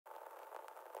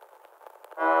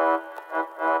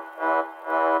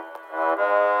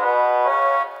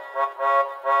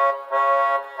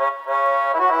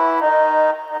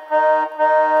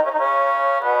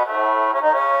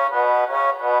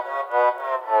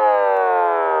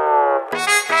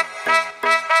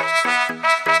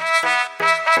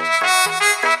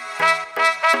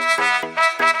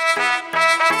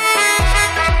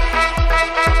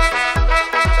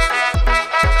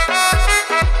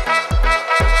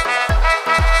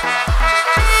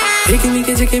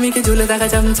ঝিকিমিকি ঝিকিমিকি ঝুলে থাকা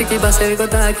চামচিকি বাসের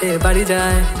কথা কে বাড়ি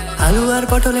যায়। আলু আর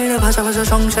পটলের ভাষা ভাষা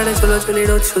সংসারে চুলোচুলি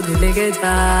রোজ শুধু লেগে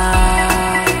যায়।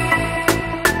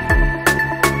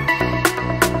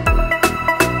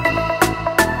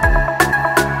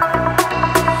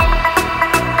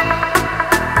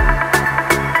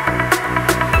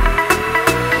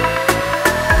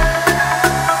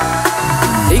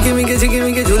 ঝিকিমিকি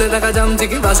ঝিকিমিকি ঝুলে থাকা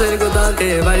চামচিকি বাসের কথা কে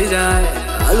বাড়ি যায়।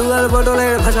 আলু আর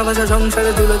পটলের ভাষা ভাষা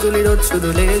সংসারে চুলোচুলি রোজ শুধু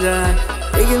লেগে যায়।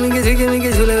 ঝিকিমিকি ঝিকিমিকি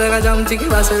ঝুলে থাকা চামচিকি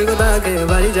বাসের কথা কে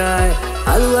বাড়ি যায়।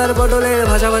 আলু আর পটলের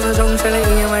ভাষা ভাষা সংসারে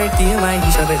ইএমআই টিএমআই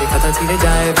হিসাবের খাতা ছিঁড়ে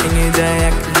যায়। ভেঙে যায়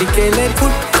এক বিকেলের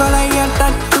ফুট কলাইয়া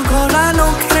টাট্টু ঘোরা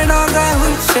নখের ডগায়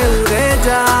হুইসে উড়ে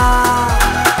যায়।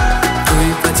 তুই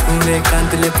পাছুড়ে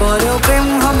কাঁদলে পরেও প্রেম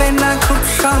হবে না খুব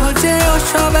সহজে,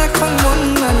 ওসব এখন মন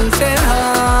মানুষের হাত।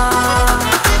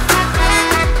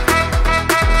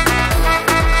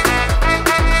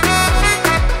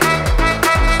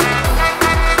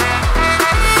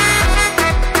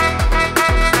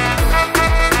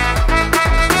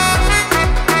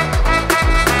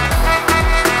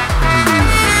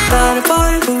 তারপর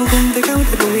ঘুম থেকে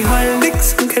উঠে তুমি হরলিক্স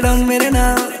মুখে রং মেরে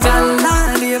নাও, জানলা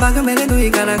দিয়ে বাঘ মেরে দুই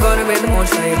কানা করবেন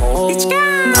মশাই।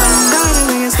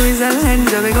 সুইজারল্যান্ড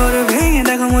যাবে ঘর ভেঙে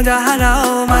দেখো মজা হারাও,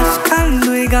 মাঝখান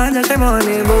দুই গাছ আসে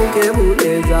মনে বউকে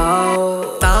ভুলে যাও।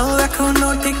 তাও এখনো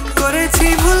ঠিক করেছি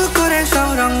ভুল করে সব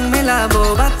রং মেলাবো,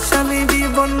 বাচ্চা বিবি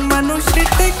বন মানুষের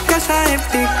টেক্কা সাহেব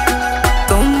ঠিক।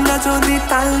 তোমরা যদি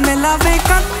তাল মেলাবে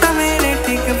কাট্টা মেরে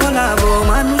ঠিক বলাবো,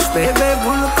 মানুষ ভেবে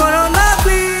ভুল করো না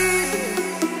প্লিজ।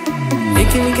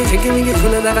 ঝিকিমিকি ঝিকিমিকি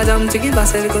ঝুলে থাকা চামচিকি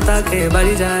বাসের কথা কে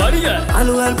বাড়ি যায়।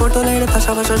 আলু আর পটলের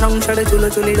ভাষা ভাষা সংসারে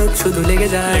চুলোচুলি রোজ শুধু লেগে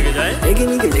যায়।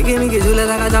 ঝিকিমিকি ঝিকিমিকি ঝুলে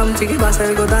থাকা চামচিকি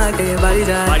বাসের কথা কে বাড়ি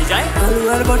যায়। আলু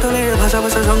আর পটলের ভাষা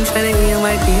ভাষা সংসারে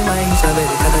ইএমআই টিএমআই হিসাবের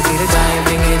খাতা ছিঁড়ে যায়।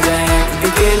 ভেঙে যায় এক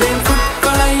বিকেলের ফুট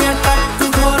কলাইয়া টাট্টু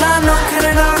ঘোরা নখের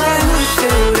ডগায় হুইসে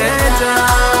উড়ে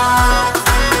যায়।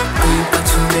 তুই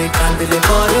পাছুড়ে কাঁদলে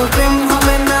পরেও প্রেম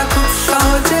হবে না খুব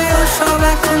সহজে, ওসব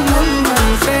এখন মন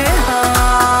মানুষের হাত।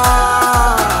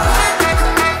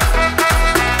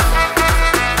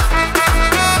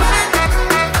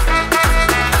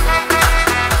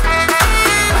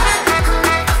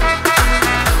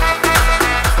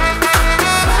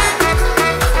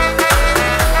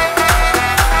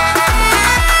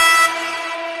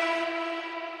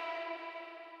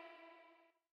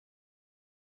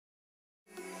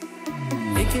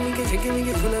 ঝিকিমিকি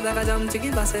ঝিকিমিকি ঝুলে থাকা চামচিকি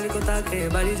বাসের কথা কে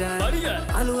বাড়ি যায়।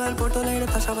 আলু আর পটলের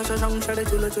ভাষা ভাষা সংসারে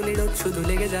চুলোচুলি রোজ শুধু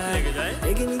লেগে যায়।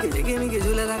 ঝিকিমিকি ঝিকিমিকি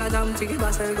ঝুলে থাকা চামচিকি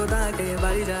বাসের কথা কে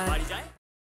বাড়ি যায়।